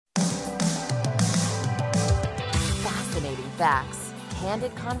facts,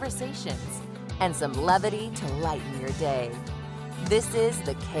 candid conversations, and some levity to lighten your day. This is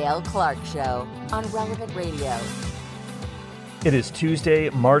the Cale Clark Show on Relevant Radio. It is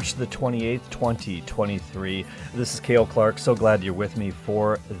Tuesday, March the 28th, 2023. This is Cale Clark. So glad you're with me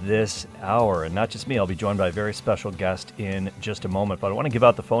for this hour. And not just me, I'll be joined by a very special guest in just a moment. But I want to give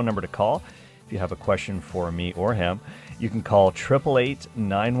out the phone number to call. If you have a question for me or him, you can call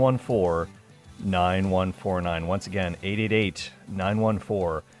 888-914-9149. Once again,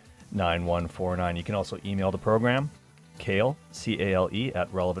 888-914-9149. You can also email the program, Cale, C-A-L-E,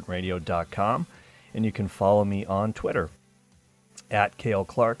 at relevantradio.com. And you can follow me on Twitter, at Cale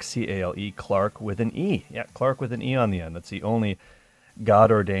Clark, C-A-L-E, Clark with an E. Yeah, Clark with an E on the end. That's the only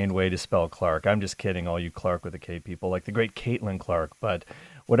God-ordained way to spell Clark. I'm just kidding, all you Clark with a K people, like the great Caitlin Clark. But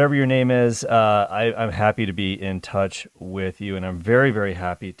whatever your name is, I'm happy to be in touch with you, and I'm very, very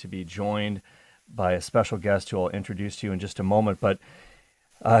happy to be joined by a special guest who I'll introduce to you in just a moment. But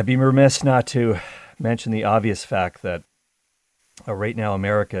I'd be remiss not to mention the obvious fact that right now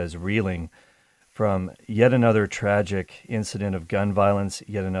America is reeling from yet another tragic incident of gun violence,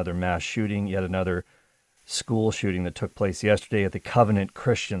 yet another mass shooting, yet another school shooting that took place yesterday at the Covenant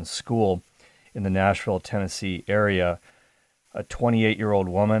Christian School in the Nashville, Tennessee area. A 28-year-old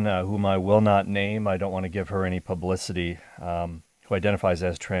woman whom I will not name, I don't want to give her any publicity, who identifies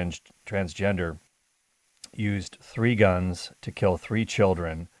as transgender, used 3 guns to kill 3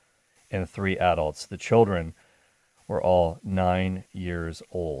 children and 3 adults. The children were all 9 years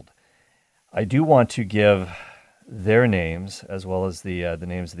old. I do want to give their names as well as the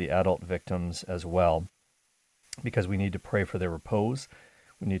names of the adult victims as well, because we need to pray for their repose.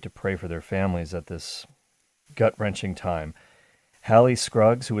 We need to pray for their families at this gut-wrenching time. Hallie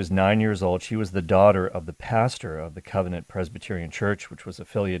Scruggs, who was 9 years old, she was the daughter of the pastor of the Covenant Presbyterian Church, which was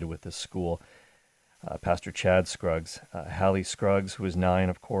affiliated with this school, Pastor Chad Scruggs. Hallie Scruggs, who was 9,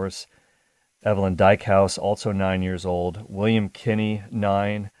 of course. Evelyn Dykehouse, also 9 years old. William Kinney,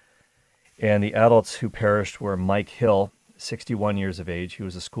 9. And the adults who perished were Mike Hill, 61 years of age. He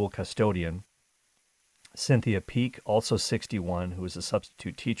was a school custodian. Cynthia Peak, also 61, who was a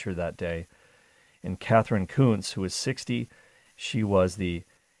substitute teacher that day. And Catherine Kuntz, who was 60. She was the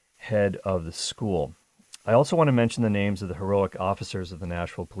head of the school. I also want to mention the names of the heroic officers of the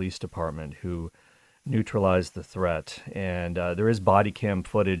Nashville Police Department who neutralized the threat. And there is body cam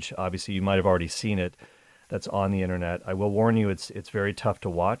footage. Obviously, you might have already seen it. That's on the internet. I will warn you, it's very tough to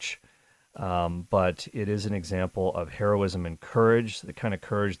watch. But it is an example of heroism and courage, the kind of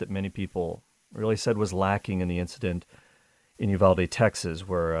courage that many people really said was lacking in the incident in Uvalde, Texas,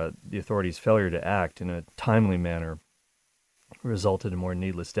 where the authorities' failure to act in a timely manner resulted in more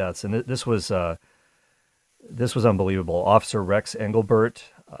needless deaths. And this was unbelievable. Officer Rex Engelbert,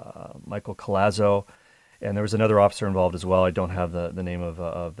 Michael Colazzo, and there was another officer involved as well. I don't have the name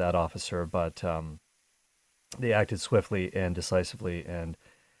of that officer, but they acted swiftly and decisively and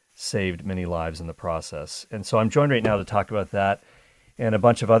saved many lives in the process. And so I'm joined right now to talk about that and a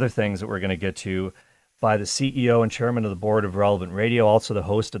bunch of other things that we're going to get to by the CEO and chairman of the board of Relevant Radio, also the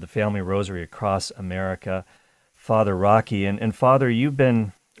host of the Family Rosary Across America, Father Rocky. And Father, you've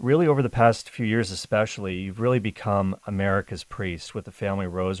been really over the past few years especially, you've really become America's priest with the Family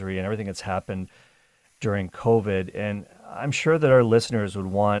Rosary and everything that's happened during COVID. And I'm sure that our listeners would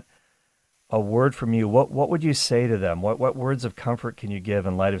want a word from you. What would you say to them? What words of comfort can you give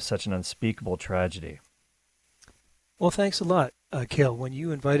in light of such an unspeakable tragedy? Well, thanks a lot, Cale. When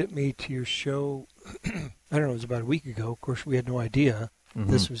you invited me to your show, I don't know, it was about a week ago. Of course, we had no idea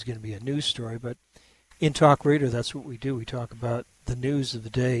this was going to be a news story, but in Talk Radio, that's what we do. We talk about the news of the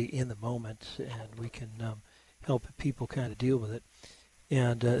day in the moment, and we can help people kind of deal with it.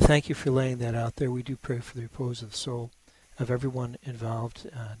 And thank you for laying that out there. We do pray for the repose of the soul of everyone involved,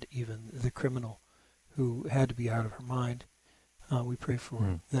 and even the criminal who had to be out of her mind. We pray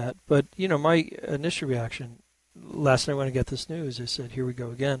for that. But, you know, my initial reaction, last night when I got this news, I said, here we go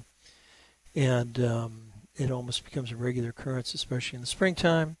again. And it almost becomes a regular occurrence, especially in the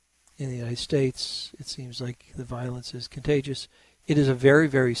springtime in the United States. It seems like the violence is contagious. It is a very,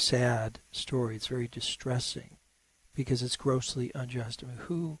 very sad story. It's very distressing because it's grossly unjust. I mean,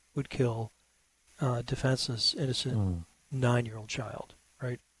 who would kill a defenseless, innocent 9-year-old child,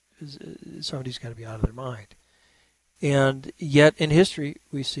 right? Somebody's got to be out of their mind. And yet in history,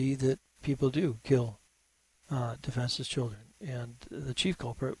 we see that people do kill defenseless children. And the chief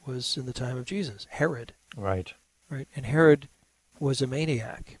culprit was in the time of Jesus, Herod. Right. And Herod was a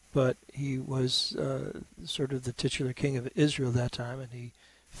maniac, but he was sort of the titular king of Israel at that time, and he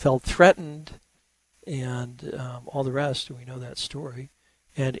felt threatened and all the rest, and we know that story.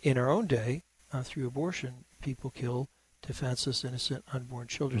 And in our own day, through abortion, people kill defenseless, innocent, unborn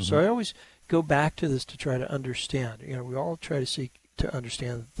children. So I always go back to this to try to understand. We all try to seek to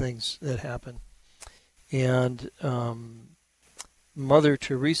understand the things that happen. And Mother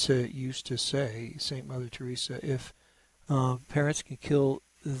Teresa used to say, St. Mother Teresa, if parents can kill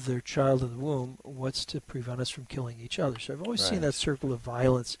their child in the womb, what's to prevent us from killing each other? So I've always seen that circle of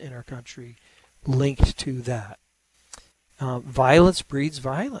violence in our country linked to that. Violence breeds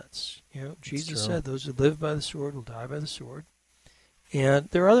violence. Jesus said, those who live by the sword will die by the sword. And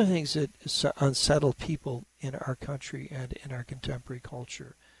there are other things that unsettle people in our country and in our contemporary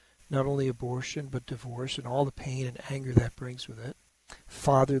culture. Not only abortion, but divorce and all the pain and anger that brings with it.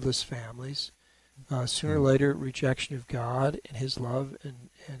 Fatherless families. Sooner or later, rejection of God and His love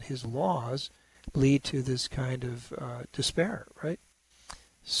and His laws lead to this kind of despair, right?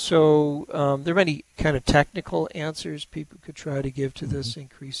 So there are many kind of technical answers people could try to give to this,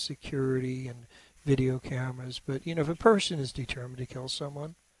 increased security and video cameras. But, if a person is determined to kill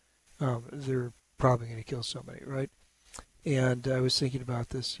someone, they're probably going to kill somebody, right? And I was thinking about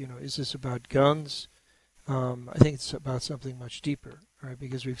this, is this about guns? I think it's about something much deeper, right?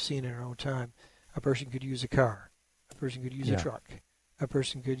 Because we've seen in our own time, a person could use a car, a person could use a truck, a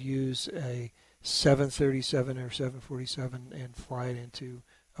person could use a 737 or 747 and fly it into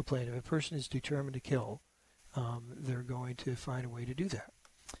a plane. If a person is determined to kill, they're going to find a way to do that.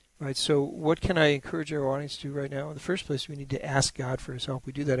 Right, so what can I encourage our audience to do right now? In the first place, we need to ask God for His help.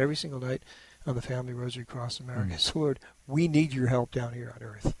 We do that every single night on the Family Rosary Across America. So, Lord, we need your help down here on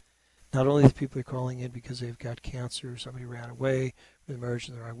earth. Not only the people are calling in because they've got cancer, or somebody ran away, or the marriage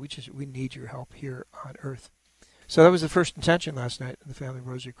in the wrong. We need your help here on earth. So that was the first intention last night in the Family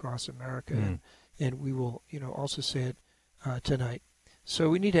Rosary Across America, and we will, also say it tonight. So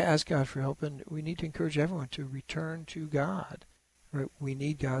we need to ask God for help, and we need to encourage everyone to return to God. Right? We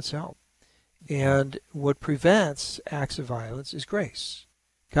need God's help. And what prevents acts of violence is grace,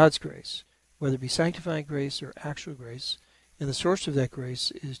 God's grace, whether it be sanctifying grace or actual grace. And the source of that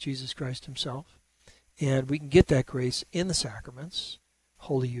grace is Jesus Christ Himself. And we can get that grace in the sacraments,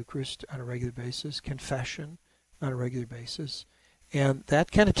 Holy Eucharist on a regular basis, confession on a regular basis. And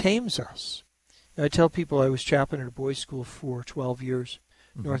that kind of tames us. I tell people I was chaplain at a boys' school for 12 years,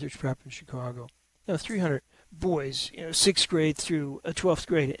 Northridge Prep in Chicago. 300 boys, 6th grade through 12th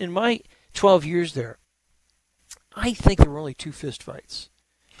grade. In my 12 years there, I think there were only 2 fist fights.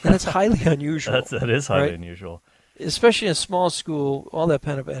 And that's highly unusual. That is highly unusual. Especially in a small school, all that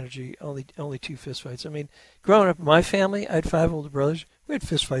pent-up energy, only 2 fist fights. I mean, growing up in my family, I had 5 older brothers. We had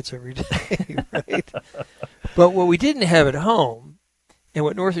fist fights every day, right? But what we didn't have at home, and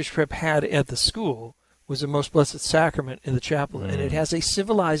what Northridge Prep had at the school, was the Most Blessed Sacrament in the chapel. And it has a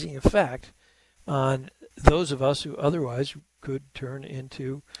civilizing effect on those of us who otherwise could turn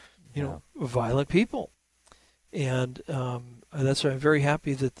into, violent people. And that's why I'm very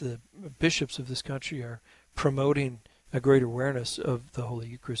happy that the bishops of this country are promoting a great awareness of the Holy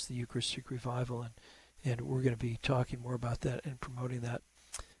Eucharist, the Eucharistic revival, and we're going to be talking more about that and promoting that.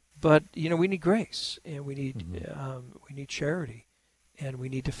 But we need grace, and we need charity, and we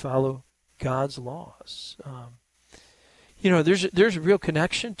need to follow God's laws. There's a real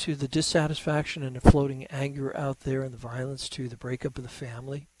connection to the dissatisfaction and the floating anger out there and the violence to the breakup of the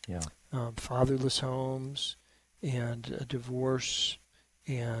family, fatherless homes, and divorce,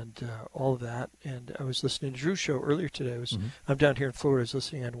 and all of that. And I was listening to Drew's show earlier today. I'm down here in Florida. I was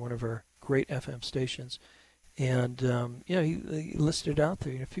listening on one of our great FM stations, and he listed out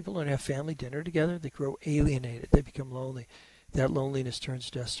there. If people don't have family dinner together, they grow alienated. They become lonely. That loneliness turns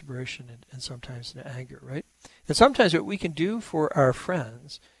to desperation and sometimes into anger, right? And sometimes what we can do for our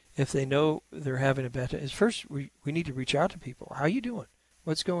friends, if they know they're having a bad time, is first we need to reach out to people. How you doing?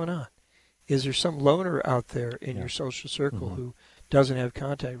 What's going on? Is there some loner out there in your social circle who doesn't have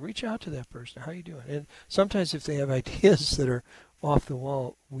contact? Reach out to that person. How you doing? And sometimes if they have ideas that are off the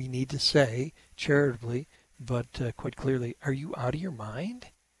wall, we need to say charitably, but quite clearly, are you out of your mind?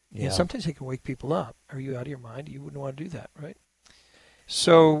 Yeah. And sometimes it can wake people up. Are you out of your mind? You wouldn't want to do that, right?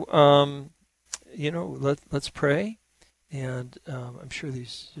 So, let's pray. And I'm sure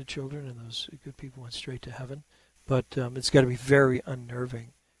these children and those good people went straight to heaven. But it's got to be very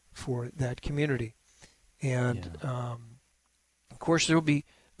unnerving for that community. And, of course, there will be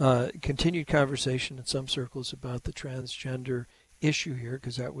continued conversation in some circles about the transgender issue here,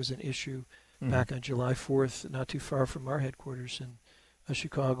 because that was an issue back on July 4th, not too far from our headquarters in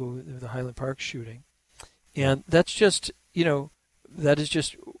Chicago, the Highland Park shooting. And that's just, that is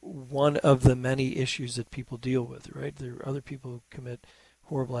just one of the many issues that people deal with, right? There are other people who commit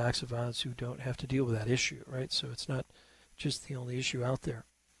horrible acts of violence who don't have to deal with that issue, right? So it's not just the only issue out there.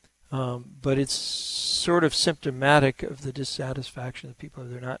 But it's sort of symptomatic of the dissatisfaction of people.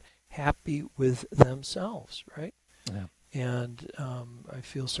 They're not happy with themselves, right? Yeah. And I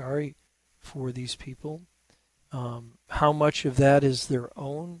feel sorry for these people. How much of that is their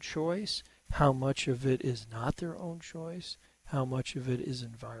own choice? How much of it is not their own choice? How much of it is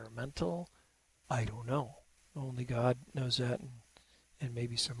environmental? I don't know. Only God knows that, and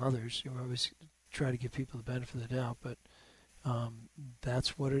maybe some others. You always try to give people the benefit of the doubt, but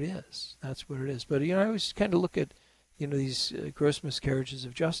that's what it is. That's what it is. But, I always kind of look at, these gross miscarriages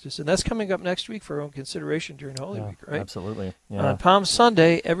of justice, and that's coming up next week for our own consideration during Holy Week, right? Absolutely. Yeah. On Palm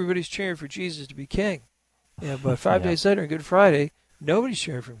Sunday, everybody's cheering for Jesus to be king. Yeah, but 5 days later, on Good Friday, nobody's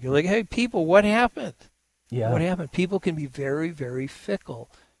cheering for him. You're like, hey, people, what happened? Yeah. What happened? People can be very, very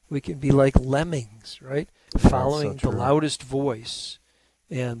fickle. We can be like lemmings, right? Following the loudest voice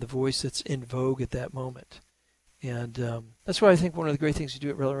and the voice that's in vogue at that moment. And that's why I think one of the great things we do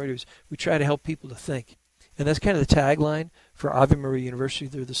at Relevant Radio is we try to help people to think. And that's kind of the tagline for Ave Maria University.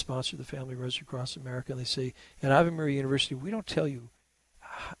 They're the sponsor of the Family Rosary across America. And they say, at Ave Maria University, we don't tell you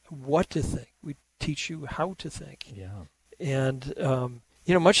what to think. We teach you how to think. Yeah. And,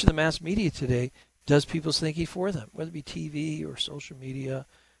 much of the mass media today does people's thinking for them, whether it be TV or social media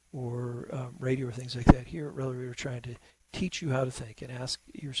or radio or things like that. Here at Relevant Radio, we're trying to teach you how to think and ask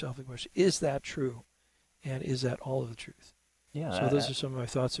yourself the question, is that true? And is that all of the truth? Yeah. So those are some of my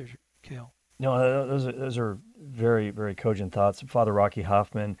thoughts there, Cale. No, those are very, very cogent thoughts. Father Rocky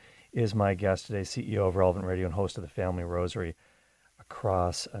Hoffman is my guest today, CEO of Relevant Radio and host of the Family Rosary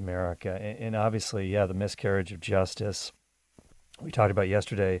across America. And obviously, the miscarriage of justice. We talked about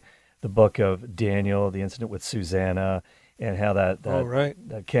yesterday the book of Daniel, the incident with Susanna, and how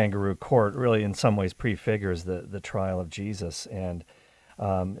that kangaroo court really in some ways prefigures the trial of Jesus. And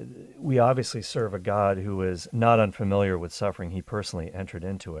we obviously serve a God who is not unfamiliar with suffering. He personally entered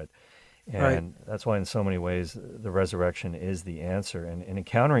into it. And that's why in so many ways the resurrection is the answer. And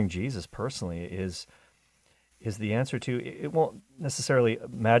encountering Jesus personally is the answer to, it won't necessarily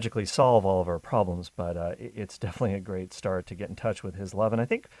magically solve all of our problems, but it's definitely a great start to get in touch with his love. And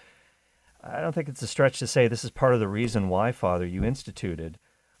I don't think it's a stretch to say this is part of the reason why, Father, you instituted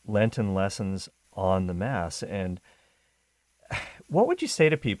Lenten Lessons on the Mass. And what would you say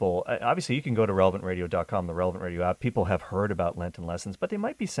to people? Obviously, you can go to relevantradio.com, the Relevant Radio app. People have heard about Lenten Lessons, but they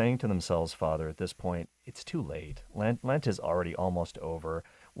might be saying to themselves, Father, at this point, it's too late. Lent is already almost over.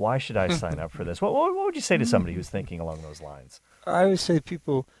 Why should I sign up for this? What would you say to somebody who's thinking along those lines? I would say to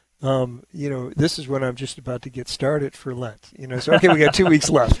people, this is when I'm just about to get started for Lent. So okay, we got 2 weeks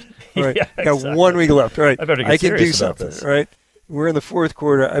left. Right, yeah, got exactly. 1 week left. Right, I can do something. This. Right, we're in the fourth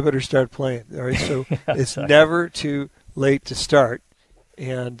quarter. I better start playing. All right, so it's never too late to start,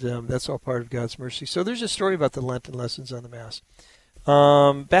 and that's all part of God's mercy. So there's a story about the Lenten Lessons on the Mass.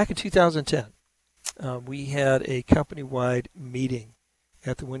 Back in 2010, we had a company-wide meeting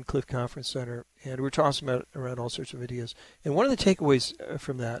at the Wyncliffe Conference Center, and we were tossing around all sorts of ideas. And one of the takeaways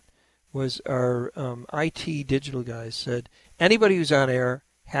from that was our IT digital guys said, anybody who's on air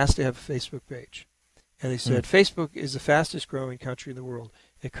has to have a Facebook page. And they said, Facebook is the fastest growing country in the world.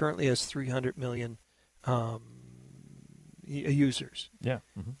 It currently has 300 million users. Yeah.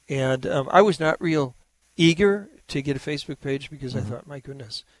 Mm-hmm. And I was not real eager to get a Facebook page because I thought, my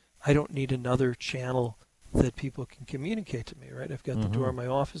goodness, I don't need another channel that people can communicate to me, right? I've got the door of my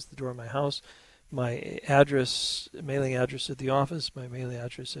office, the door of my house, my address, mailing address at the office, my mailing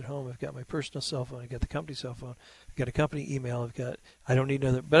address at home. I've got my personal cell phone. I've got the company cell phone. I've got a company email. I don't need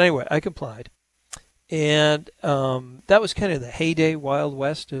another. But anyway, I complied. And that was kind of the heyday, Wild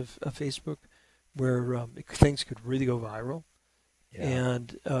West of Facebook, where things could really go viral. Yeah.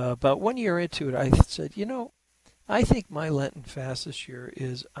 And about 1 year into it, I said, I think my Lenten fast this year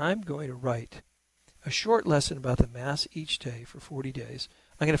is I'm going to write a short lesson about the Mass each day for 40 days.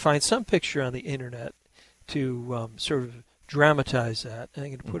 I'm going to find some picture on the internet to sort of dramatize that, and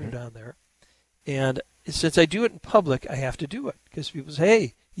I'm going to put it on there. And since I do it in public, I have to do it because people say,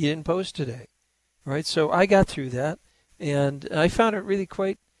 hey, you didn't post today. Right? So I got through that, and I found it really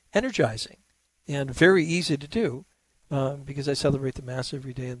quite energizing and very easy to do because I celebrate the Mass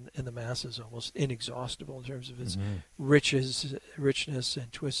every day, and the Mass is almost inexhaustible in terms of its richness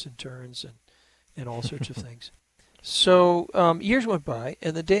and twists and turns and all sorts of things. So years went by,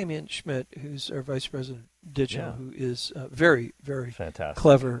 and then Damien Schmidt, who's our Vice President Digital, who is very, very fantastic,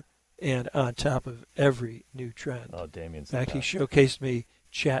 clever, and on top of every new trend. Oh, Damien's in fact, he showcased me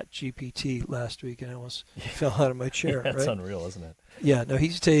ChatGPT last week, and I almost fell out of my chair. That's right? unreal, isn't it? Yeah, no, he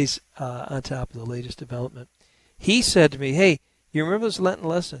stays on top of the latest development. He said to me, hey, you remember those Lenten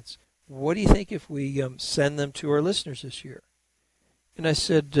Lessons? What do you think if we send them to our listeners this year? And I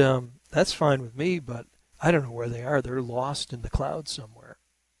said, that's fine with me, but I don't know where they are. They're lost in the clouds somewhere.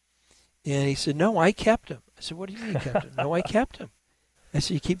 And he said, no, I kept them. I said, what do you mean you kept them? No, I kept them. I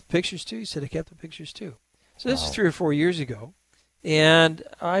said, you keep the pictures too? He said, I kept the pictures too. So this is 3 or 4 years ago. And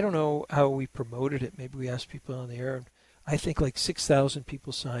I don't know how we promoted it. Maybe we asked people on the air. And I think like 6,000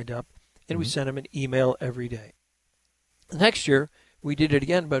 people signed up. And we sent them an email every day. Next year, we did it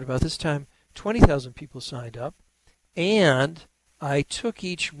again, but about this time, 20,000 people signed up. And I took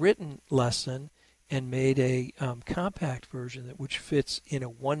each written lesson and made a compact version which fits in a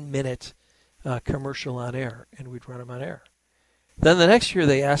 1-minute commercial on air, and we'd run them on air. Then the next year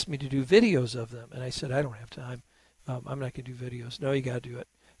they asked me to do videos of them, and I said, I don't have time. I'm not going to do videos. No, you got to do it.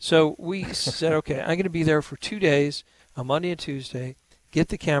 So we said, okay, I'm going to be there for 2 days, a Monday and Tuesday. Get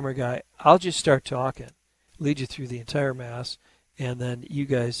the camera guy. I'll just start talking, lead you through the entire Mass, and then you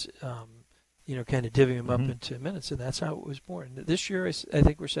guys kind of divvy them up into minutes, and that's how it was born. This year, I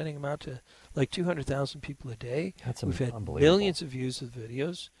think we're sending them out to like 200,000 people a day. We've had millions of views of the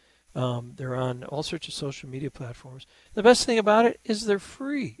videos. They're on all sorts of social media platforms. The best thing about it is they're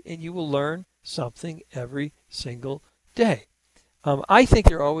free, and you will learn something every single day. I think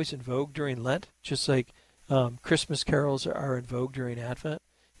they're always in vogue during Lent, just like Christmas carols are in vogue during Advent.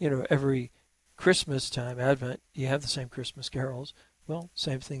 Every Christmas time, Advent, you have the same Christmas carols. Well,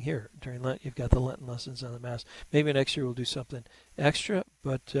 same thing here. During Lent, you've got the Lenten lessons on the Mass. Maybe next year we'll do something extra,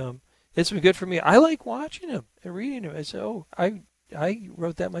 but it's been good for me. I like watching them and reading them. I say, I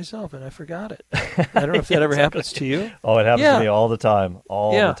wrote that myself, and I forgot it. I don't know if that ever happens to you. Oh, it happens to me all the time,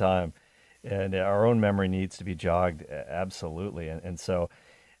 the time. And our own memory needs to be jogged, absolutely. And so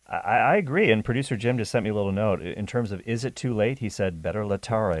I agree. And producer Jim just sent me a little note. In terms of, is it too late? He said, better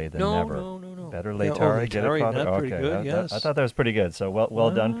laetare than never. No. Better laetare. Get it, Father? Okay. Good, yes. I thought that was pretty good. So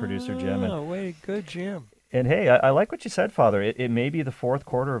well done, producer Jim. Way good, Jim. And hey, I like what you said, Father. It may be the fourth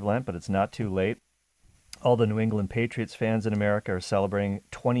quarter of Lent, but it's not too late. All the New England Patriots fans in America are celebrating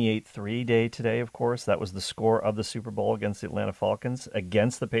 28-3 Day today, of course. That was the score of the Super Bowl against the Atlanta Falcons,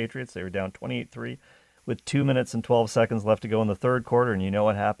 against the Patriots. They were down 28-3 with 2 minutes and 12 seconds left to go in the third quarter, and you know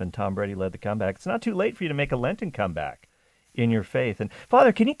what happened. Tom Brady led the comeback. It's not too late for you to make a Lenten comeback in your faith. And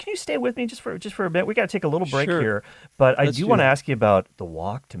Father, can you stay with me just for a bit? We got to take a little break here, but I do want to ask you about the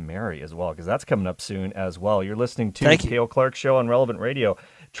Walk to Mary as well, because that's coming up soon as well. You're listening to the Cale Clark Show on Relevant Radio.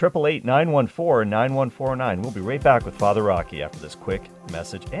 888-914-9149. We'll be right back with Father Rocky after this quick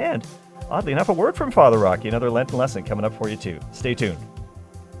message. And, oddly enough, a word from Father Rocky, another Lenten lesson coming up for you, too. Stay tuned.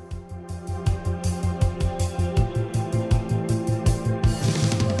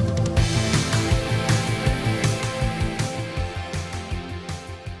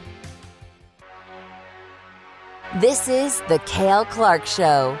 This is the Cale Clark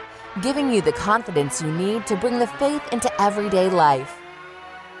Show, giving you the confidence you need to bring the faith into everyday life.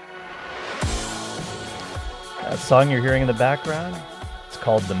 That song you're hearing in the background, it's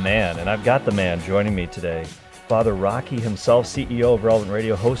called The Man, and I've got the man joining me today. Father Rocky himself, CEO of Relevant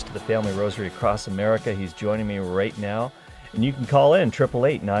Radio, host of the Family Rosary across America. He's joining me right now, and you can call in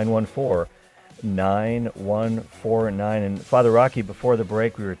 888-914-9149. And Father Rocky, before the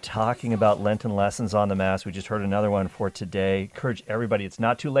break, we were talking about Lenten lessons on the Mass. We just heard another one for today. Encourage everybody, it's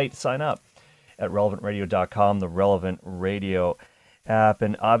not too late to sign up at relevantradio.com, the Relevant Radio app,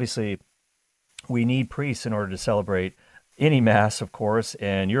 and obviously we need priests in order to celebrate any Mass, of course,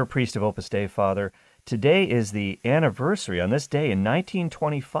 and you're a priest of Opus Dei, Father. Today is the anniversary. On this day in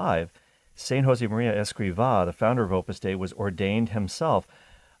 1925, St. Josemaria Escrivá, the founder of Opus Dei, was ordained himself.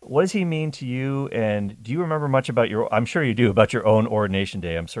 What does he mean to you, and do you remember much about I'm sure you do, about your own ordination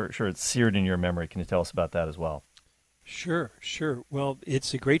day? I'm sure it's seared in your memory. Can you tell us about that as well? Sure. Well,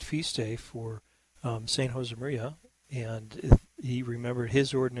 it's a great feast day for St. Josemaria, and he remembered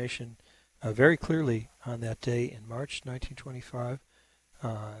his ordination very clearly on that day in March 1925,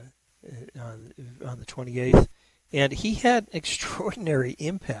 on the 28th. And he had extraordinary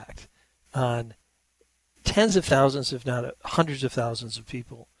impact on tens of thousands, if not hundreds of thousands of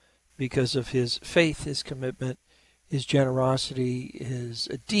people, because of his faith, his commitment, his generosity, his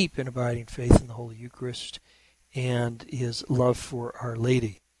deep and abiding faith in the Holy Eucharist, and his love for Our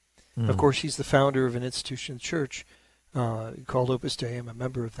Lady. Of course, he's the founder of an institution church called Opus Dei. I'm a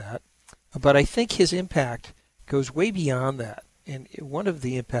member of that. But I think his impact goes way beyond that. And one of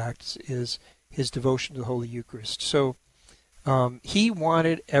the impacts is his devotion to the Holy Eucharist. So he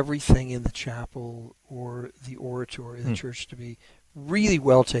wanted everything in the chapel or the oratory of the church to be really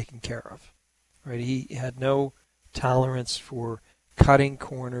well taken care of. Right? He had no tolerance for cutting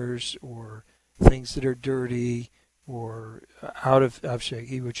corners or things that are dirty or out of shape.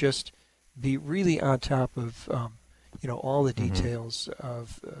 He would just be really on top of all the details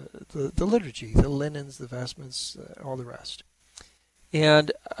of the liturgy, the linens, the vestments, all the rest.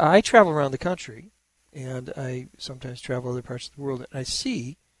 And I travel around the country, and I sometimes travel other parts of the world, and I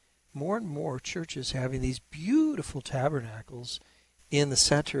see more and more churches having these beautiful tabernacles in the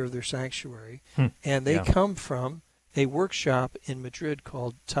center of their sanctuary, and they come from a workshop in Madrid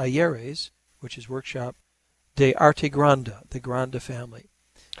called Talleres, which is Workshop de Arte Grande, the Grande family.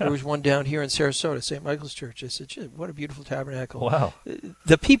 There was one down here in Sarasota, St. Michael's Church. I said, what a beautiful tabernacle. Wow.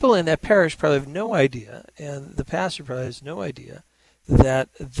 The people in that parish probably have no idea, and the pastor probably has no idea,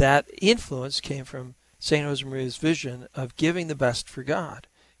 that influence came from St. Josemaría's vision of giving the best for God.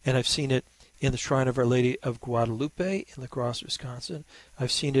 And I've seen it in the Shrine of Our Lady of Guadalupe in La Crosse, Wisconsin.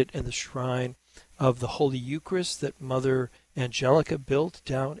 I've seen it in the Shrine of the Holy Eucharist that Mother Angelica built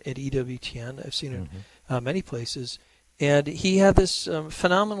down at EWTN. I've seen it many places. And he had this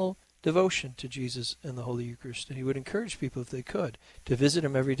phenomenal devotion to Jesus and the Holy Eucharist. And he would encourage people, if they could, to visit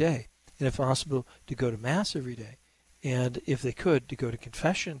him every day. And if possible, to go to Mass every day. And if they could, to go to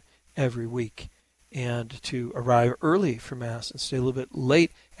confession every week. And to arrive early for Mass and stay a little bit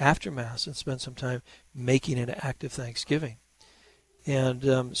late after Mass and spend some time making an act of thanksgiving.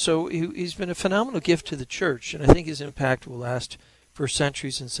 And so he's been a phenomenal gift to the Church, and I think his impact will last for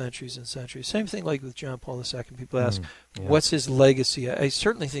centuries and centuries and centuries. Same thing like with John Paul II. People ask, what's his legacy? I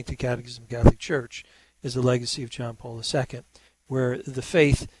certainly think the Catechism of the Catholic Church is the legacy of John Paul II, where the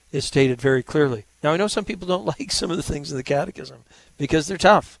faith is stated very clearly. Now, I know some people don't like some of the things in the Catechism because they're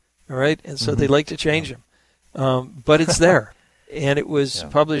tough, all right? And so they like to change them. But it's there. And it was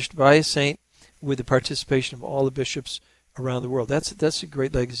published by a saint with the participation of all the bishops around the world. That's a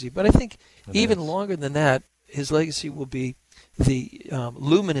great legacy. But I think even longer than that, his legacy will be the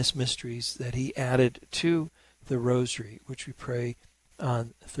luminous mysteries that he added to the Rosary, which we pray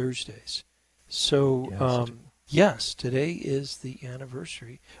on Thursdays. So, yes, today is the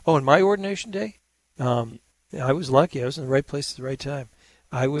anniversary. Oh, and my ordination day, I was lucky. I was in the right place at the right time.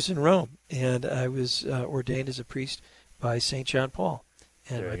 I was in Rome, and I was ordained as a priest by St. John Paul.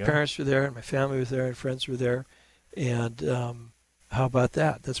 And my parents were there, and my family was there, and friends were there. And how about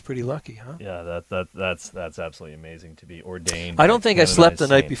that? That's pretty lucky, huh? Yeah, that's absolutely amazing to be ordained. I don't think I slept the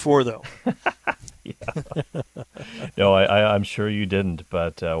night before, though. No, I'm sure you didn't.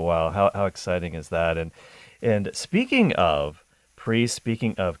 But wow, how exciting is that? And speaking of priests,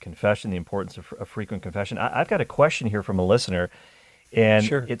 speaking of confession, the importance of frequent confession, I've got a question here from a listener, and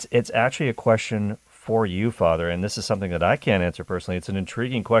it's actually a question for you, Father, and this is something that I can't answer personally. It's an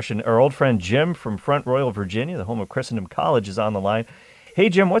intriguing question. Our old friend Jim from Front Royal, Virginia, the home of Christendom College, is on the line. Hey,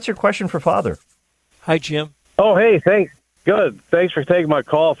 Jim, what's your question for Father? Hi, Jim. Oh, hey, thanks. Good. Thanks for taking my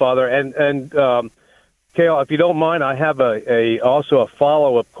call, Father. And Cale, if you don't mind, I have also a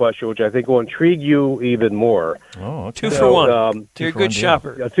follow-up question, which I think will intrigue you even more. Oh, okay. 2 for 1. You're a good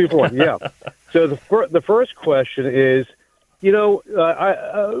shopper. Yeah, 2 for 1, yeah. So the first question is,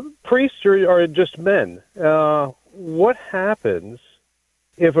 priests are just men. What happens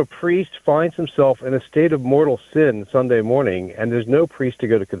if a priest finds himself in a state of mortal sin Sunday morning and there's no priest to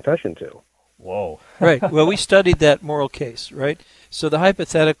go to confession to? Whoa. Right. Well, we studied that moral case, right? So the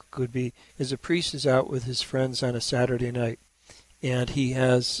hypothetical could be, as a priest is out with his friends on a Saturday night, and he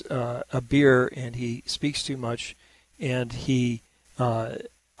has a beer, and he speaks too much, and he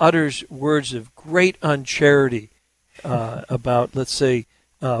utters words of great uncharity about, let's say,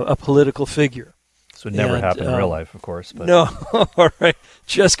 a political figure. This would never happen in real life, of course. But. No, all right.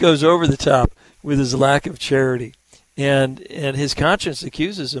 Just goes over the top with his lack of charity. And his conscience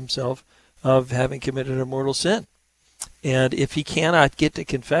accuses himself of having committed a mortal sin. And if he cannot get to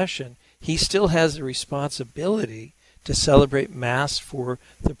confession, he still has the responsibility to celebrate Mass for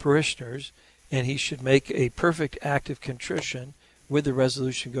the parishioners, and he should make a perfect act of contrition with the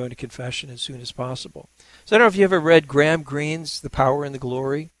resolution of going to confession as soon as possible. So I don't know if you ever read Graham Greene's The Power and the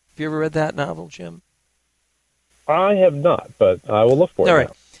Glory. Have you ever read that novel, Jim? I have not, but I will look for it. All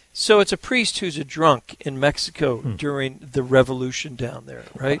right. So it's a priest who's a drunk in Mexico during the revolution down there,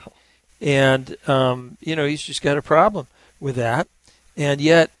 right? Wow. And, he's just got a problem with that. And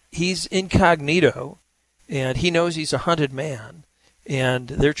yet he's incognito, and he knows he's a hunted man, and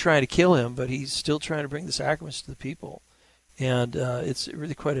they're trying to kill him, but he's still trying to bring the sacraments to the people. And it's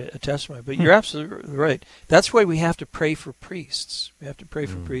really quite a testimony. But you're absolutely right. That's why we have to pray for priests. We have to pray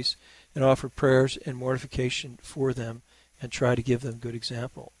for priests and offer prayers and mortification for them and try to give them good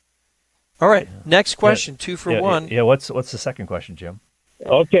example. All right, next question, 2 for 1. Yeah, what's the second question, Jim?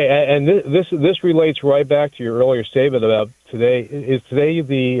 Okay, and this relates right back to your earlier statement about today. Is today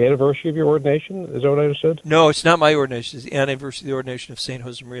the anniversary of your ordination? Is that what I understood? No, it's not my ordination. It's the anniversary of the ordination of St.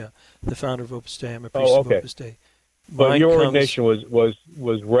 Josemaría, the founder of Opus Dei. I'm a priest of Opus Dei. But your ordination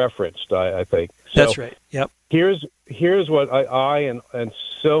was referenced, I think. So that's right. Yep. Here's what I and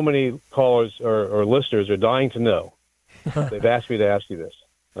so many callers or listeners are dying to know. They've asked me to ask you this.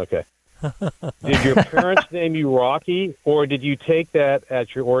 Okay. Did your parents name you Rocky, or did you take that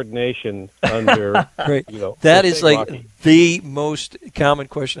at your ordination under? Right. You that is like Rocky? The most common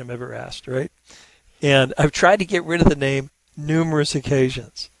question I'm ever asked, right? And I've tried to get rid of the name numerous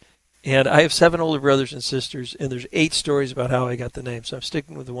occasions. And I have 7 older brothers and sisters, and there's 8 stories about how I got the name. So I'm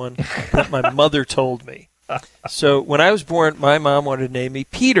sticking with the one that my mother told me. So when I was born, my mom wanted to name me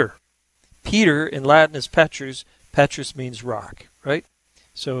Peter. Peter in Latin is Petrus. Petrus means rock, right?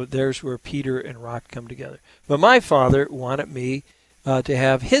 So there's where Peter and rock come together. But my father wanted me to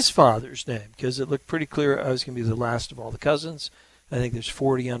have his father's name because it looked pretty clear I was going to be the last of all the cousins. I think there's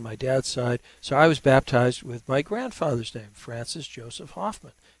 40 on my dad's side. So I was baptized with my grandfather's name, Francis Joseph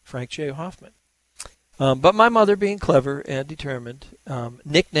Hoffman, Frank J. Hoffman. But my mother, being clever and determined,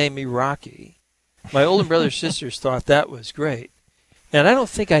 nicknamed me Rocky. My older brothers and sisters thought that was great. And I don't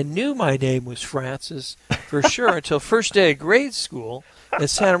think I knew my name was Francis for sure until first day of grade school at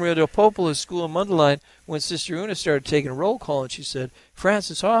Santa Maria del Popolo School in Mundelein when Sister Una started taking roll call and she said,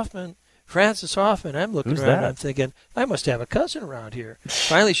 Francis Hoffman. I'm looking Who's around and that? I'm thinking, I must have a cousin around here.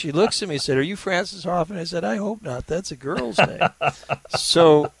 Finally, she looks at me and said, are you Francis Hoffman? I said, I hope not. That's a girl's name.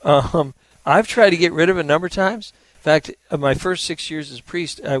 So I've tried to get rid of it a number of times. In fact, my first 6 years as a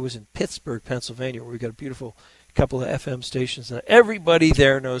priest, I was in Pittsburgh, Pennsylvania, where we got a beautiful couple of FM stations. Everybody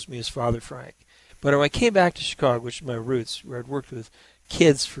there knows me as Father Frank. But when I came back to Chicago, which is my roots, where I'd worked with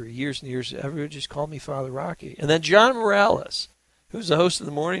kids for years and years, everyone just called me Father Rocky. And then John Morales, who's the host of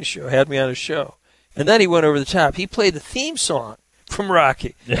the morning show, had me on his show. And then he went over the top. He played the theme song from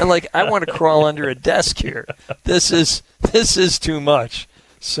Rocky. And like, I want to crawl under a desk here. This is too much.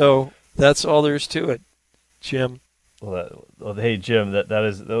 So that's all there is to it, Jim. Well, hey, Jim,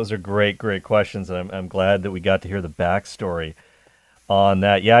 those are great questions, and I'm glad that we got to hear the backstory on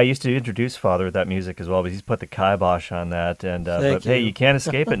that. Yeah, I used to introduce Father with that music as well, but he's put the kibosh on that. And but hey, you can't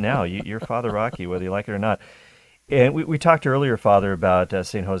escape it now. You're Father Rocky, whether you like it or not. And we talked earlier, Father, about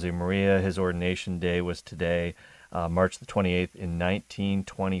St. Jose Maria. His ordination day was today, March the 28th in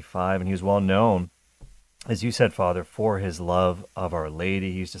 1925, and he was well known, as you said, Father, for his love of Our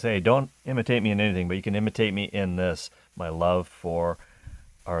Lady. He used to say, don't imitate me in anything, but you can imitate me in this, my love for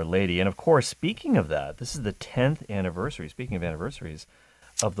Our Lady. And of course, speaking of that, this is the 10th anniversary, speaking of anniversaries,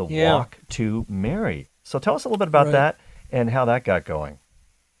 of the Walk to Mary. So tell us a little bit about that and how that got going.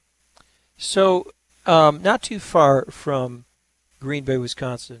 So not too far from Green Bay,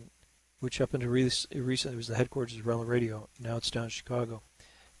 Wisconsin, which up until recently was the headquarters of Relevant Radio. Now it's down in Chicago.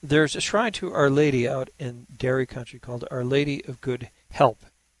 There's a shrine to Our Lady out in Dairy Country called Our Lady of Good Help,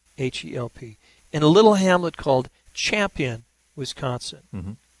 H-E-L-P, in a little hamlet called Champion, Wisconsin.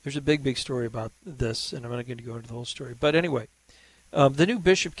 Mm-hmm. There's a big story about this, and I'm not going to go into the whole story. But anyway, the new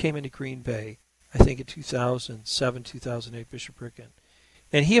bishop came into Green Bay, I think in 2007, 2008, Bishop Ricken,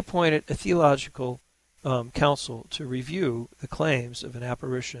 and he appointed a theological council to review the claims of an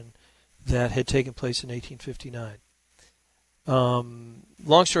apparition that had taken place in 1859.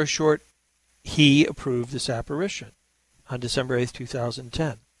 Long story short, he approved this apparition on December 8th,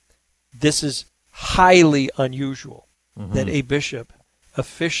 2010. This is highly unusual that a bishop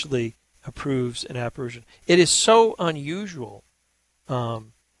officially approves an apparition. It is so unusual,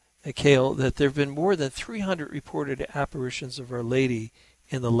 Cale, that there have been more than 300 reported apparitions of Our Lady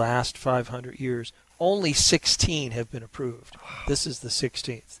in the last 500 years. Only 16 have been approved. This is the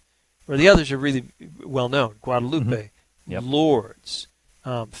 16th. Or the others are really well known. Guadalupe, Lourdes,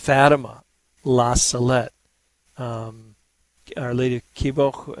 Fatima, La Salette, Our Lady of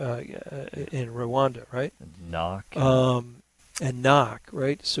Kibok in Rwanda, right? And Knock,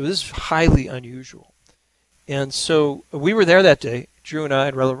 right? So this is highly unusual. And so we were there that day. Drew and I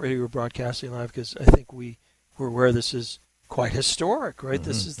at Relevant Radio were broadcasting live because I think we were aware this is quite historic, right?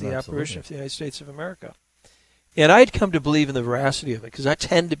 This is the apparition of the United States of America. And I'd come to believe in the veracity of it because I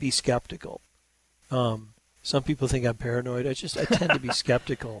tend to be skeptical. Some people think I'm paranoid. I tend to be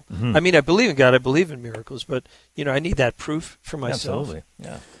skeptical. I mean, I believe in God. I believe in miracles. But, I need that proof for myself. Absolutely,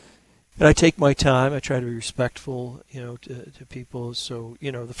 yeah. And I take my time. I try to be respectful, to people. So,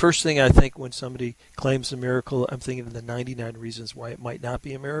 the first thing I think when somebody claims a miracle, I'm thinking of the 99 reasons why it might not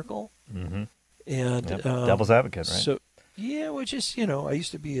be a miracle. Mm-hmm. And devil's advocate, right? So, I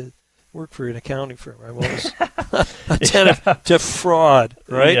used to work for an accounting firm. I'm always attentive to fraud,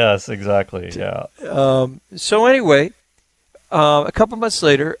 right? Yes, exactly. Yeah. So anyway, a couple months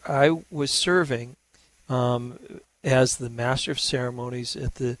later, I was serving as the master of ceremonies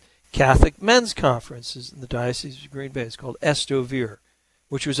at the Catholic men's conference in the Diocese of Green Bay. It's called Estovir,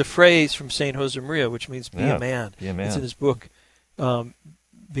 which was a phrase from St. Josemaria, which means be a man. Be a man. It's in his book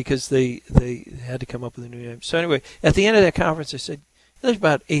because they had to come up with a new name. So anyway, at the end of that conference, I said, there's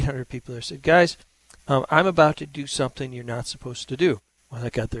about 800 people there. I said, guys, I'm about to do something you're not supposed to do. Well,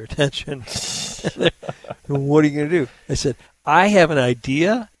 that got their attention. What are you going to do? I said, I have an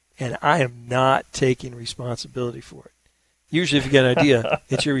idea, and I am not taking responsibility for it. Usually if you get an idea,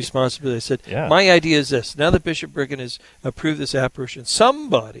 it's your responsibility. I said, my idea is this. Now that Bishop Brigham has approved this apparition,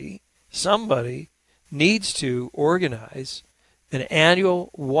 somebody needs to organize an annual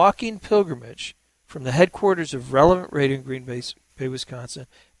walking pilgrimage from the headquarters of Relevant Radio in Green Bay, Wisconsin,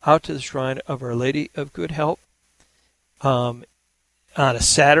 out to the Shrine of Our Lady of Good Help on a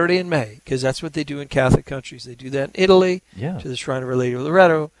Saturday in May, because that's what they do in Catholic countries. They do that in Italy to the Shrine of Our Lady of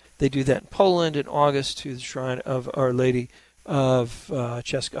Loreto. They do that in Poland in August to the Shrine of Our Lady of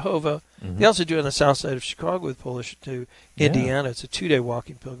Czestochowa. They also do it on the south side of Chicago with Polish to Indiana. It's a 2-day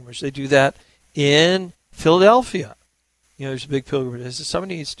walking pilgrimage. They do that in Philadelphia. There's a big pilgrimage. I said,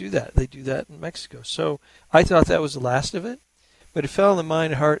 somebody needs to do that. They do that in Mexico. So I thought that was the last of it. But it fell in the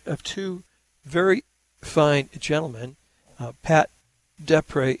mind and heart of two very fine gentlemen, Pat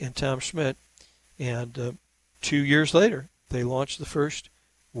Depre and Tom Schmidt. And 2 years later, they launched the first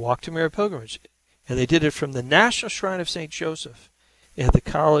Walk to Mary pilgrimage. And they did it from the National Shrine of St. Joseph at the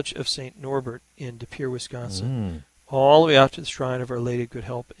College of St. Norbert in De Pere, Wisconsin, all the way out to the Shrine of Our Lady of Good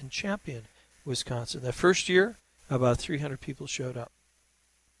Help in Champion, Wisconsin. That first year, about 300 people showed up.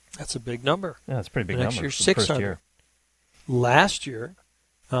 That's a big number. Yeah, that's a pretty big number. Next year, 600. Last year,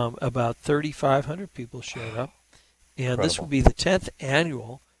 about 3,500 people showed up. And Incredible. This will be the 10th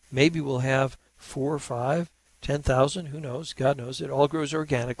annual. Maybe we'll have 4 or 5, 10,000. Who knows? God knows. It all grows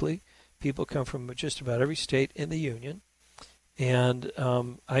organically. People come from just about every state in the Union. And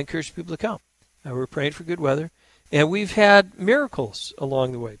I encourage people to come. We're praying for good weather. And we've had miracles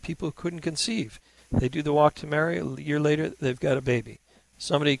along the way. People who couldn't conceive. They do the Walk to Mary. A year later, they've got a baby.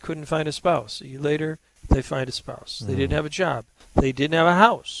 Somebody couldn't find a spouse. A year later, they find a spouse. They didn't have a job. They didn't have a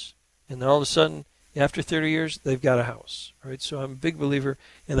house. And then all of a sudden, after 30 years, they've got a house. Right? So I'm a big believer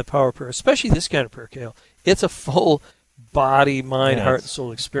in the power of prayer, especially this kind of prayer, Cale. It's a full body, mind, heart, and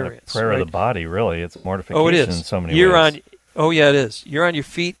soul experience. Prayer of the body, really. It's mortification it is. in so many ways. It is. You're on your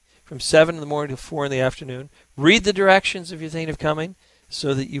feet from 7 in the morning to 4 in the afternoon. Read the directions if you're thinking of coming,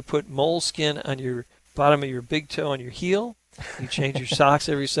 so that you put moleskin on your bottom of your big toe on your heel. You change your socks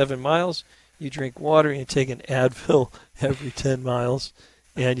every 7 miles. You drink water, and you take an Advil every 10 miles,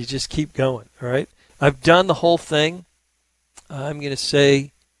 and you just keep going, all right? I've done the whole thing, I'm going to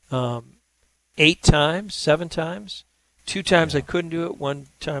say 8 times, 7 times. 2 times I couldn't do it. 1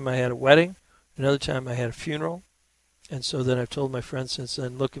 time I had a wedding. Another time I had a funeral. And so then I've told my friends since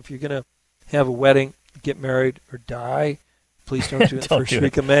then, look, if you're going to have a wedding, get married, or die, please don't do it the first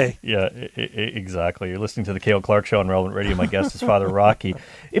week of May. Yeah, exactly. You're listening to the Cale Clark Show on Relevant Radio. My guest is Father Rocky.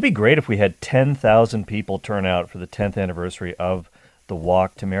 It'd be great if we had 10,000 people turn out for the 10th anniversary of the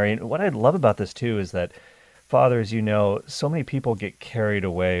Walk to Mary. And what I love about this, too, is that, Father, as you know, so many people get carried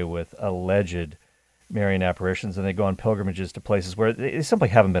away with alleged Marian apparitions, and they go on pilgrimages to places where they simply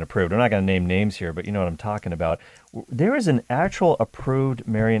haven't been approved. I'm not going to name names here, but you know what I'm talking about. There is an actual approved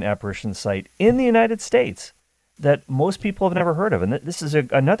Marian apparition site in the United States that most people have never heard of, and this is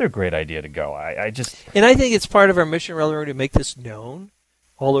another great idea to go. And I think it's part of our mission, Relevant, to make this known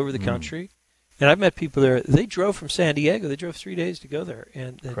all over the country. And I've met people there. They drove from San Diego. They drove 3 days to go there,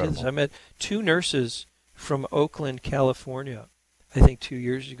 and they did this. I met 2 nurses from Oakland, California, I think 2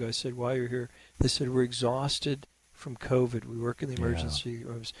 years ago. I said, "Why you're here?" They said, "We're exhausted from COVID. We work in the emergency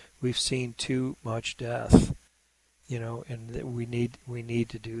rooms. We've seen too much death, and we need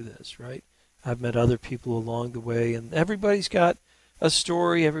to do this, right?" I've met other people along the way, and everybody's got a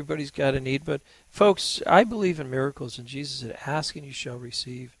story. Everybody's got a need. But folks, I believe in miracles, and Jesus said, "Ask and you shall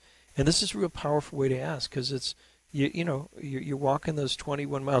receive." And this is a real powerful way to ask, because it's you're walking those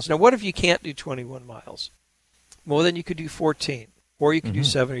 21 miles. Now, what if you can't do 21 miles? Well, then you could do 14, or you could do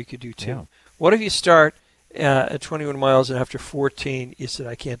 7, or you could do 2. Yeah. What if you start at 21 miles, and after 14, you said,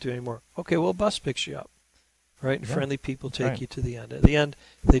 "I can't do any more"? Okay, well, a bus picks you up, right? And friendly people take you to the end. At the end,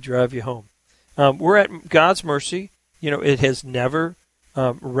 they drive you home. We're at God's mercy. It has never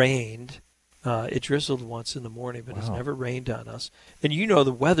rained. It drizzled once in the morning, but it's never rained on us. And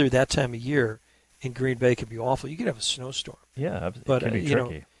the weather that time of year in Green Bay can be awful. You could have a snowstorm. Yeah, it but, can be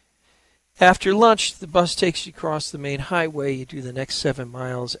tricky. After lunch, the bus takes you across the main highway. You do the next 7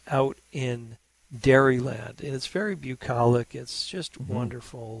 miles out in Dairyland, and it's very bucolic. It's just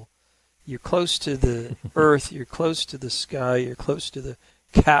wonderful. You're close to the earth. You're close to the sky. You're close to the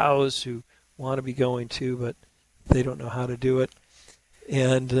cows who want to be going too, but they don't know how to do it.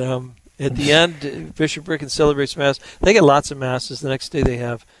 And at the end, Bishop Ricken celebrates Mass. They get lots of Masses. The next day they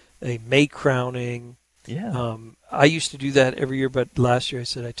have a May crowning. Yeah. I used to do that every year, but last year I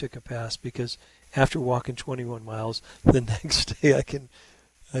said I took a pass because after walking 21 miles, the next day I can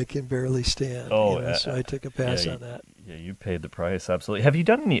barely stand. So I took a pass on that. Yeah, you paid the price, absolutely. Have you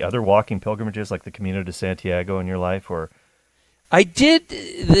done any other walking pilgrimages like the Camino de Santiago in your life? Or I did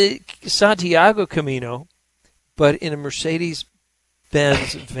the Santiago Camino, but in a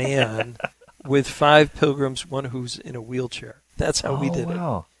Mercedes-Benz van with 5 pilgrims, one who's in a wheelchair. That's how we did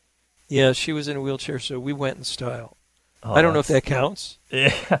it. Yeah, she was in a wheelchair, so we went in style. I don't know if that counts.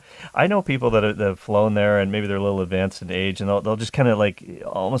 Yeah, I know people that have flown there, and maybe they're a little advanced in age, and they'll just kind of like,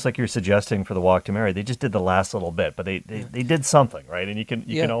 almost like you're suggesting for the Walk to Mary, they just did the last little bit, but they did something, right? And you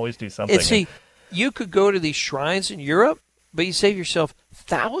can always do something. And see, you could go to these shrines in Europe, but you save yourself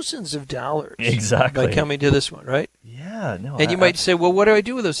thousands of dollars by coming to this one, right? Yeah, no. And you might say, well, what do I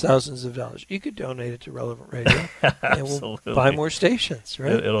do with those thousands of dollars? You could donate it to Relevant Radio, and we'll buy more stations,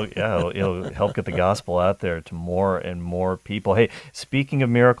 right? It'll help get the gospel out there to more and more people. Hey, speaking of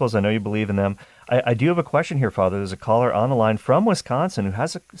miracles, I know you believe in them. I do have a question here, Father. There's a caller on the line from Wisconsin who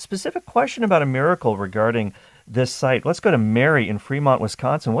has a specific question about a miracle regarding this site. Let's go to Mary in Fremont,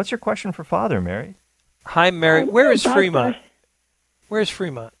 Wisconsin. What's your question for Father, Mary? Hi, Mary. Where is Fremont? Where's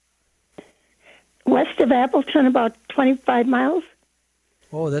Fremont? West of Appleton, about 25 miles.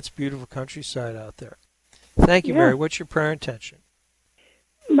 Oh, that's beautiful countryside out there. Thank you, Mary. What's your prayer intention?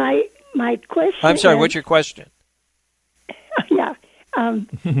 My question. I'm sorry. What's your question? Yeah.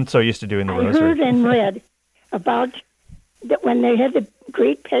 So used to doing the rosary. I heard and read about that when they had the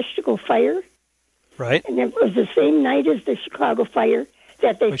Great Peshtigal Fire. Right. And it was the same night as the Chicago Fire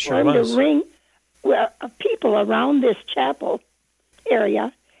that they formed a ring of people around this chapel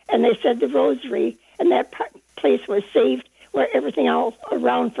area, and they said the rosary, and that place was saved where everything else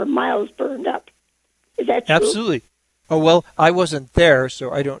around for miles burned up. Is that true? Absolutely. Oh, well, I wasn't there,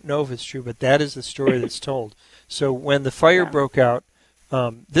 so I don't know if it's true, but that is the story that's told. So when the fire broke out,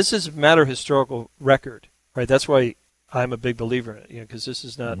 this is a matter of historical record, right? That's why I'm a big believer in it, because this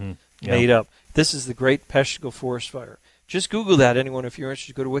is not made up. This is the Great Peshtigal Forest Fire. Just Google that, anyone, if you're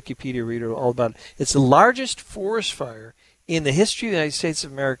interested. Go to Wikipedia, read all about it. It's the largest forest fire in the history of the United States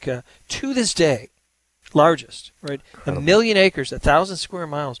of America to this day. Largest, right? Incredible. 1 million acres, 1,000 square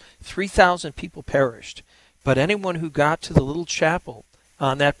miles, 3,000 people perished. But anyone who got to the little chapel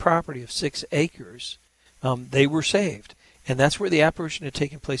on that property of 6 acres, they were saved. And that's where the apparition had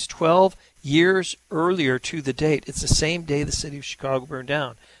taken place 12 years earlier to the date. It's the same day the city of Chicago burned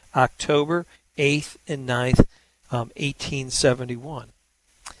down, October 8th and 9th, 1871.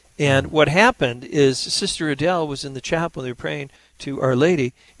 And what happened is Sister Adele was in the chapel. They were praying to Our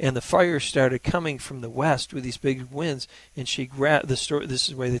Lady, and the fire started coming from the west with these big winds. And she grabbed the story. This is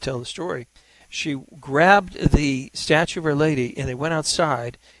the way they tell the story. She grabbed the statue of Our Lady, and they went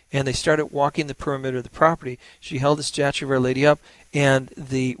outside, and they started walking the perimeter of the property. She held the statue of Our Lady up, and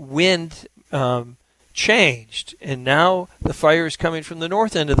the wind changed, and now the fire is coming from the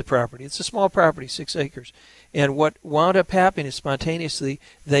north end of the property. It's a small property, 6 acres. And what wound up happening is spontaneously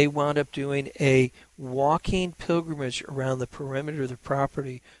they wound up doing a walking pilgrimage around the perimeter of the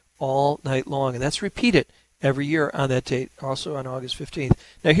property all night long. And that's repeated every year on that date, also on August 15th.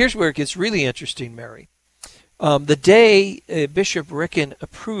 Now here's where it gets really interesting, Mary. The day Bishop Ricken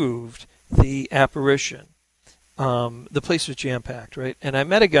approved the apparition, the place was jam-packed, right? And I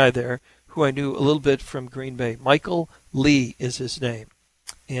met a guy there who I knew a little bit from Green Bay. Michael Lee is his name.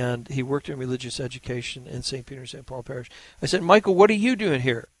 And he worked in religious education in St. Peter and St. Paul Parish. I said, Michael, what are you doing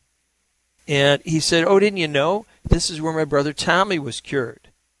here? And he said, oh, didn't you know? This is where my brother Tommy was cured.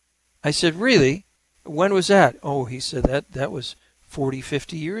 I said, really? When was that? Oh, he said, that was 40,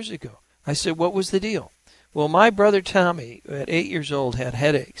 50 years ago. I said, what was the deal? Well, my brother Tommy, at 8 years old, had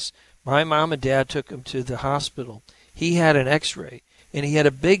headaches. My mom and dad took him to the hospital. He had an x-ray, and he had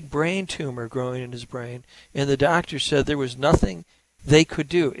a big brain tumor growing in his brain, and the doctor said there was nothing they could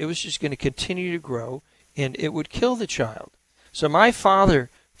do. It was just going to continue to grow, and it would kill the child. So my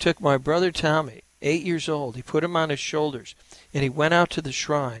father took my brother Tommy, 8 years old. He put him on his shoulders, and he went out to the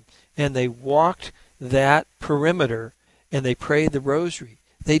shrine, and they walked that perimeter, and they prayed the rosary.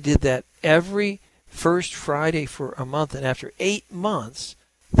 They did that every first Friday for a month, and after 8 months,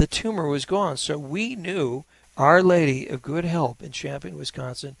 the tumor was gone. So we knew Our Lady of Good Help in Champaign,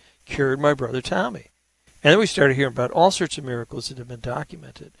 Wisconsin, cured my brother Tommy. And then we started hearing about all sorts of miracles that have been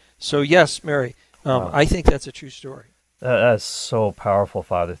documented. So yes, Mary, I think that's a true story. That's so powerful,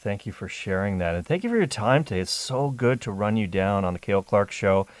 Father. Thank you for sharing that. And thank you for your time today. It's so good to run you down on the Cale Clark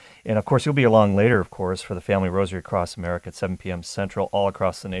Show. And, of course, you'll be along later, of course, for the Family Rosary across America at 7 p.m. Central, all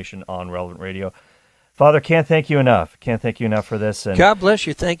across the nation on Relevant Radio. Father, can't thank you enough. Can't thank you enough for this. And God bless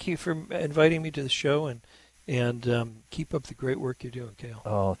you. Thank you for inviting me to the show, and keep up the great work you're doing, Cale.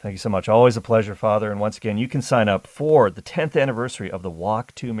 Oh, thank you so much. Always a pleasure, Father. And once again, you can sign up for the 10th anniversary of the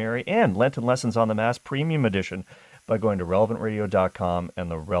Walk to Mary and Lenten Lessons on the Mass Premium Edition by going to relevantradio.com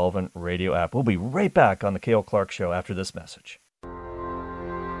and the Relevant Radio app. We'll be right back on the Cale Clark Show after this message.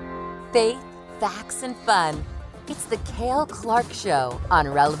 Faith, facts, and fun. It's the Cale Clark Show on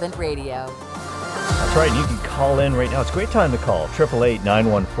Relevant Radio. That's right. You can call in right now. It's a great time to call.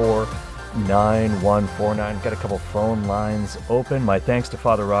 888-914-9149. Got a couple phone lines open. My thanks to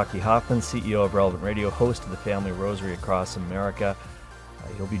Father Rocky Hoffman, CEO of Relevant Radio, host of the Family Rosary across America.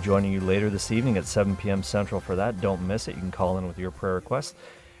 He'll be joining you later this evening at 7 p.m. Central for that. Don't miss it. You can call in with your prayer requests.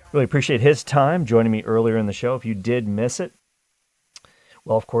 Really appreciate his time joining me earlier in the show. If you did miss it,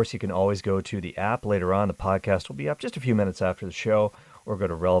 well, of course, you can always go to the app later on. The podcast will be up just a few minutes after the show, or go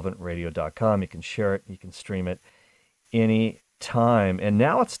to relevantradio.com. You can share it. You can stream it any time. And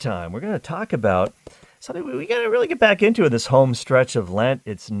now it's time. We're going to talk about something we got to really get back into in this home stretch of Lent.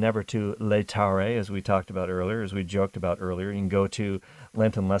 It's never too laetare, as we talked about earlier, as we joked about earlier. You can go to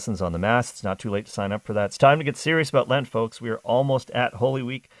Lenten Lessons on the Mass. It's not too late to sign up for that. It's time to get serious about Lent, folks. We are almost at Holy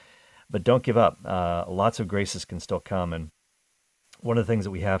Week, but don't give up. Lots of graces can still come. And one of the things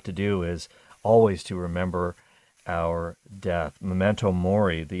that we have to do is always to remember our death. Memento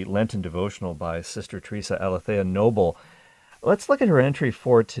Mori, the Lenten devotional by Sister Teresa Aletheia Noble. Let's look at her entry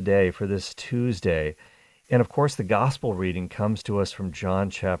for today, for this Tuesday. And of course, the gospel reading comes to us from John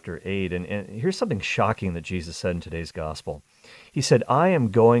chapter 8. And here's something shocking that Jesus said in today's gospel. He said, "I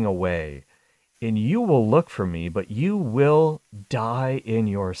am going away, and you will look for me, but you will die in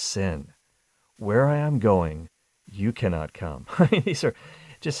your sin. Where I am going, you cannot come." These are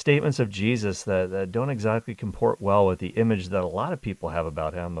just statements of Jesus that don't exactly comport well with the image that a lot of people have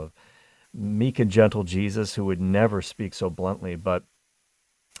about him, of meek and gentle Jesus who would never speak so bluntly. But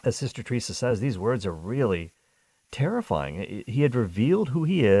as Sister Teresa says, these words are really terrifying. He had revealed who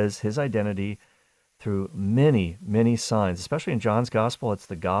he is, his identity, through many, many signs. Especially in John's gospel, it's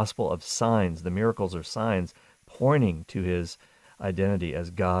the gospel of signs. The miracles are signs pointing to his identity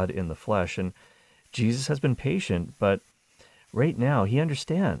as God in the flesh. And Jesus has been patient, but right now he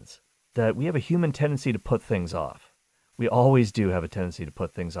understands that we have a human tendency to put things off. We always do have a tendency to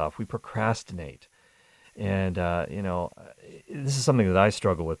put things off. We procrastinate. And, this is something that I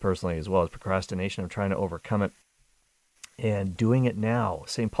struggle with personally as well, as procrastination. I'm trying to overcome it and doing it now.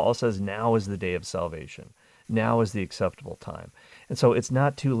 St. Paul says now is the day of salvation. Now is the acceptable time. And so it's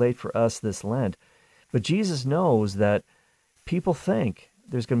not too late for us this Lent. But Jesus knows that people think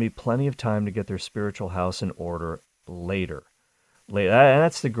there's going to be plenty of time to get their spiritual house in order later. And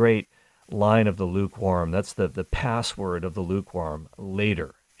that's the great line of the lukewarm. That's the password of the lukewarm,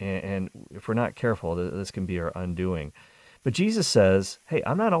 later. And if we're not careful, this can be our undoing. But Jesus says, hey,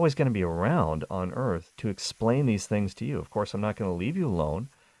 I'm not always going to be around on earth to explain these things to you. Of course, I'm not going to leave you alone.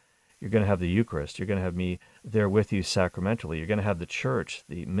 You're going to have the Eucharist. You're going to have me there with you sacramentally. You're going to have the church,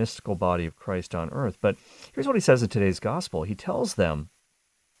 the mystical body of Christ on earth. But here's what he says in today's gospel. He tells the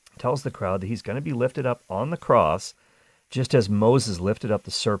crowd that he's going to be lifted up on the cross, just as Moses lifted up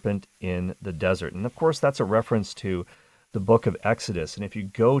the serpent in the desert. And of course, that's a reference to the book of Exodus. And if you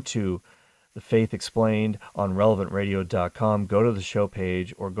go to the Faith Explained on relevantradio.com, go to the show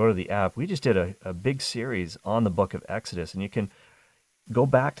page or go to the app. We just did a big series on the book of Exodus, and you can go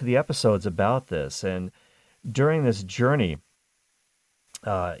back to the episodes about this. And during this journey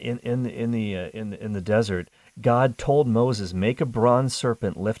in the desert, God told Moses, make a bronze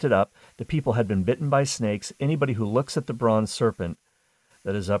serpent, lift it up. The people had been bitten by snakes. Anybody who looks at the bronze serpent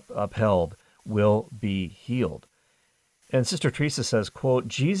that is upheld will be healed. And Sister Teresa says, quote,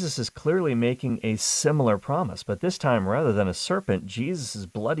 Jesus is clearly making a similar promise, but this time, rather than a serpent, Jesus'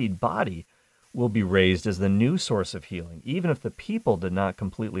 bloodied body will be raised as the new source of healing. Even if the people did not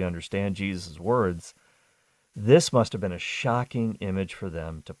completely understand Jesus' words, this must have been a shocking image for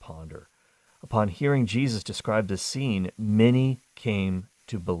them to ponder. Upon hearing Jesus describe this scene, many came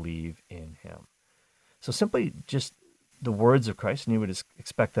to believe in him. So simply just the words of Christ, and you would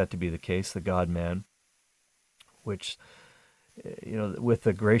expect that to be the case, the God-man, which, with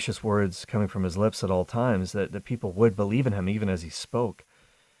the gracious words coming from his lips at all times, that the people would believe in him even as he spoke.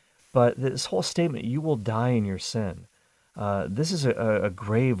 But this whole statement, you will die in your sin, this is a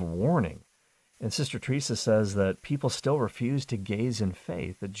grave warning. And Sister Teresa says that people still refuse to gaze in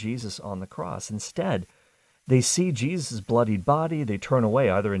faith at Jesus on the cross. Instead, They see Jesus' bloodied body, they turn away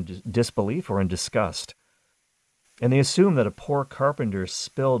either in disbelief or in disgust. And they assume that a poor carpenter's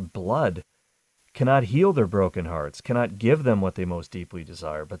spilled blood cannot heal their broken hearts, cannot give them what they most deeply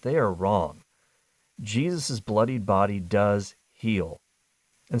desire. But they are wrong. Jesus' bloodied body does heal.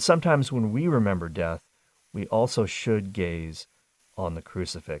 And sometimes when we remember death, we also should gaze on the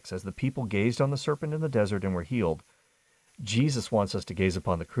crucifix. As the people gazed on the serpent in the desert and were healed, Jesus wants us to gaze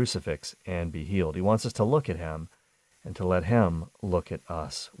upon the crucifix and be healed. He wants us to look at him and to let him look at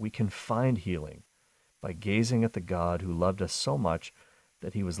us. We can find healing by gazing at the God who loved us so much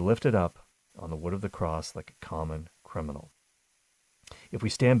that he was lifted up on the wood of the cross like a common criminal. If we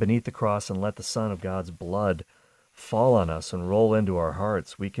stand beneath the cross and let the Son of God's blood fall on us and roll into our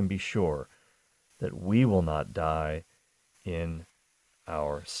hearts, we can be sure that we will not die in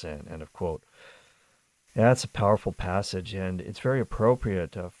our sin. End of quote. That's a powerful passage, and it's very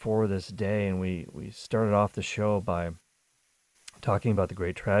appropriate for this day. And we started off the show by talking about the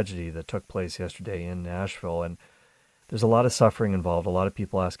great tragedy that took place yesterday in Nashville. And there's a lot of suffering involved, a lot of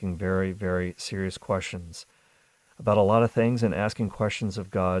people asking very, very serious questions about a lot of things and asking questions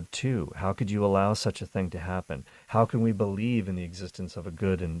of God too. How could you allow such a thing to happen? How can we believe in the existence of a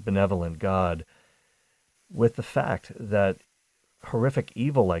good and benevolent God with the fact that horrific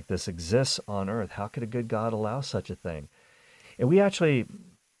evil like this exists on earth? How could a good God allow such a thing? And we actually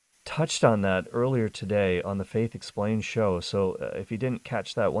touched on that earlier today on the Faith Explained show. So if you didn't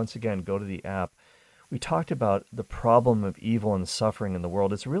catch that, once again, go to the app. We talked about the problem of evil and suffering in the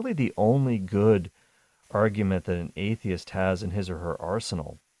world. It's really the only good argument that an atheist has in his or her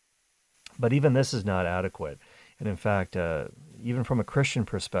arsenal. But even this is not adequate. And in fact, even from a Christian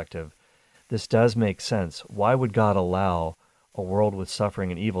perspective, this does make sense. Why would God allow a world with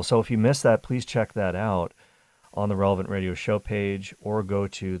suffering and evil? So if you missed that, please check that out on the Relevant Radio show page or go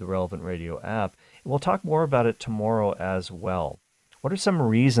to the Relevant Radio app. We'll talk more about it tomorrow as well. What are some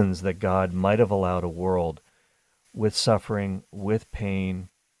reasons that God might have allowed a world with suffering, with pain,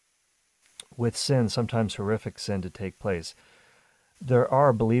 with sin, sometimes horrific sin, to take place? There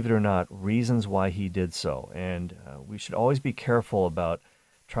are, believe it or not, reasons why he did so. And we should always be careful about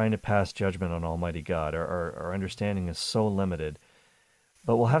trying to pass judgment on Almighty God. Our understanding is so limited.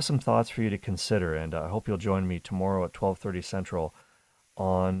 But we'll have some thoughts for you to consider, and I hope you'll join me tomorrow at 12:30 Central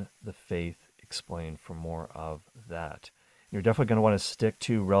on The Faith Explained for more of that. You're definitely going to want to stick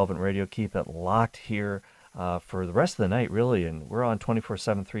to Relevant Radio. Keep it locked here for the rest of the night, really. And we're on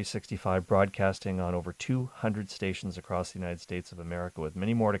 24/7, 365, broadcasting on over 200 stations across the United States of America, with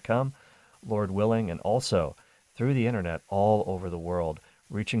many more to come, Lord willing, and also through the internet all over the world,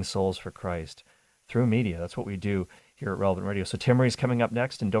 reaching souls for Christ through media. That's what we do here at Relevant Radio. So Tim Marie's coming up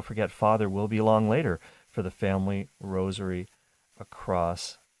next, and don't forget, Father will be along later for the Family Rosary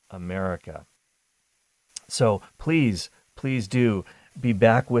across America. So please do be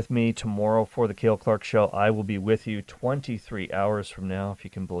back with me tomorrow for the Cale Clark Show. I will be with you 23 hours from now, if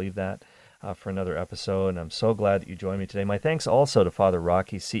you can believe that, for another episode. And I'm so glad that you joined me today. My thanks also to Father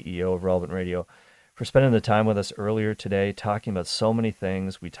Rocky, CEO of Relevant Radio, for spending the time with us earlier today, talking about so many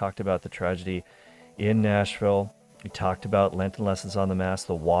things. We talked about the tragedy in Nashville. We talked about Lenten Lessons on the Mass,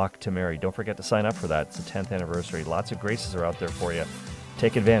 the Walk to Mary. Don't forget to sign up for that. It's the 10th anniversary. Lots of graces are out there for you.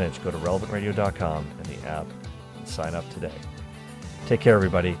 Take advantage. Go to relevantradio.com and the app and sign up today. Take care,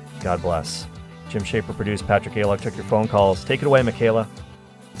 everybody. God bless. Jim Schaefer produced. Patrick Aylock took your phone calls. Take it away, Michaela.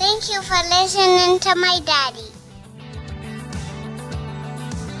 Thank you for listening to my daddy.